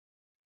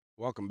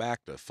Welcome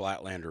back to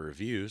Flatlander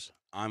Reviews.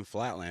 I'm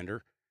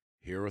Flatlander,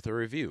 here with a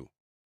review.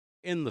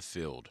 In the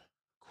field,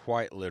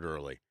 quite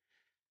literally.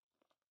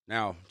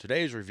 Now,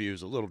 today's review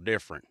is a little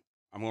different.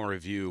 I'm going to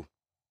review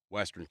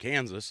Western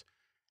Kansas,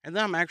 and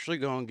then I'm actually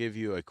going to give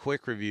you a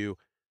quick review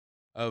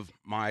of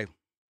my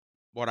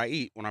what I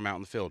eat when I'm out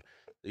in the field.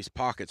 These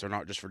pockets are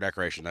not just for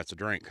decoration, that's a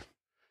drink.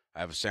 I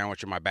have a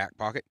sandwich in my back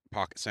pocket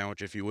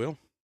sandwich, if you will.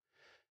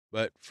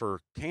 But for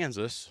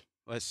Kansas,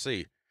 let's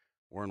see.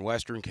 We're in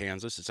Western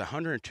Kansas. It's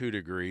 102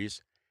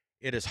 degrees.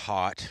 It is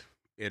hot.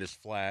 It is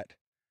flat.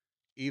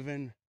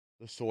 Even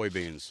the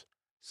soybeans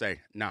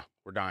say, nah,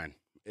 we're dying.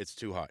 It's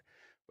too hot.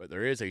 But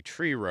there is a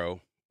tree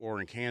row, or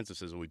in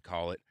Kansas, as we'd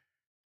call it,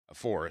 a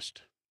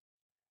forest.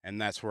 And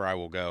that's where I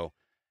will go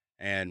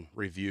and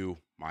review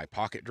my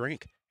pocket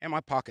drink and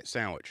my pocket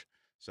sandwich.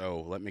 So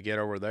let me get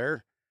over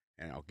there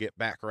and I'll get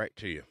back right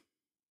to you.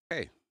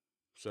 Okay,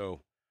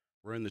 so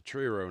we're in the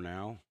tree row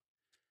now.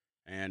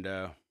 And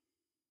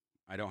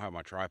I don't have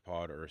my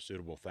tripod or a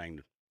suitable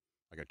thing,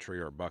 like a tree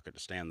or a bucket, to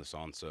stand this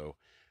on, so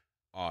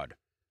odd.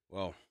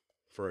 Well,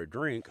 for a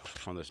drink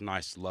on this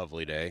nice,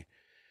 lovely day,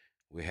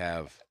 we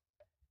have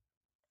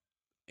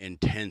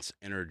Intense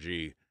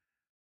Energy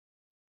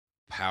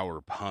Power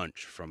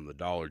Punch from the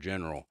Dollar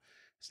General.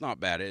 It's not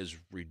bad. It is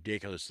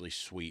ridiculously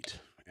sweet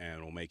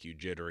and will make you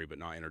jittery but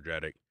not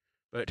energetic,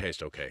 but it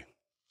tastes okay.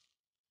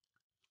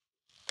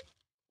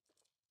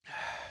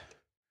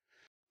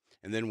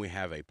 And then we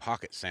have a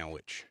pocket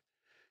sandwich,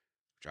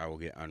 which I will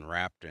get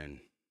unwrapped and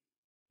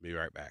be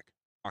right back.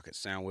 Pocket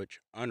sandwich,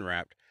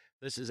 unwrapped.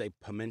 This is a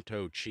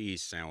pimento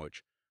cheese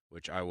sandwich,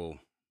 which I will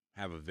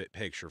have a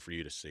picture for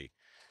you to see.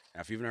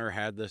 Now, if you've never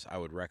had this, I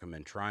would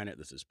recommend trying it.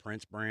 This is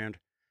Prince brand.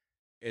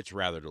 It's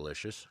rather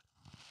delicious.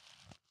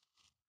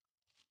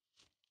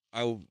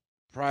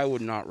 Probably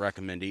would not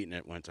recommend eating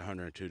it when it's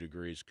 102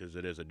 degrees because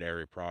it is a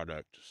dairy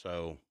product.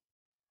 So,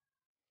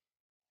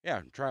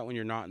 yeah, try it when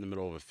you're not in the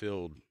middle of a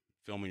field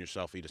filming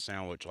yourself eat a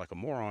sandwich like a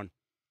moron.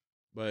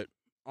 But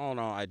all in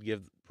all, I'd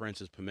give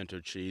Prince's pimento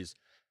cheese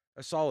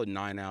a solid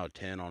 9 out of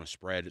 10 on a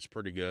spread. It's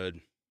pretty good.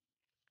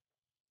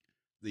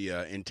 The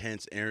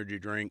Intense Energy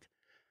drink,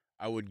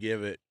 I would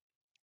give it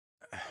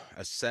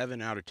a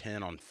 7 out of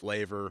 10 on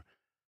flavor,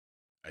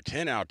 a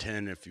 10 out of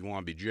 10 if you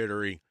want to be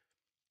jittery,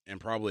 and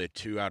probably a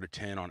 2 out of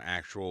 10 on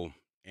actual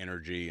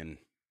energy and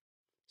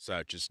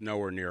such. It's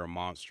nowhere near a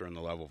Monster in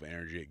the level of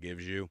energy it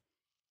gives you,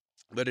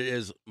 but it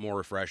is more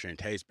refreshing and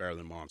tastes better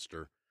than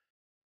Monster.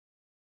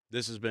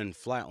 This has been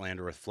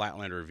Flatlander with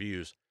Flatlander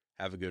Reviews.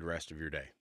 Have a good rest of your day.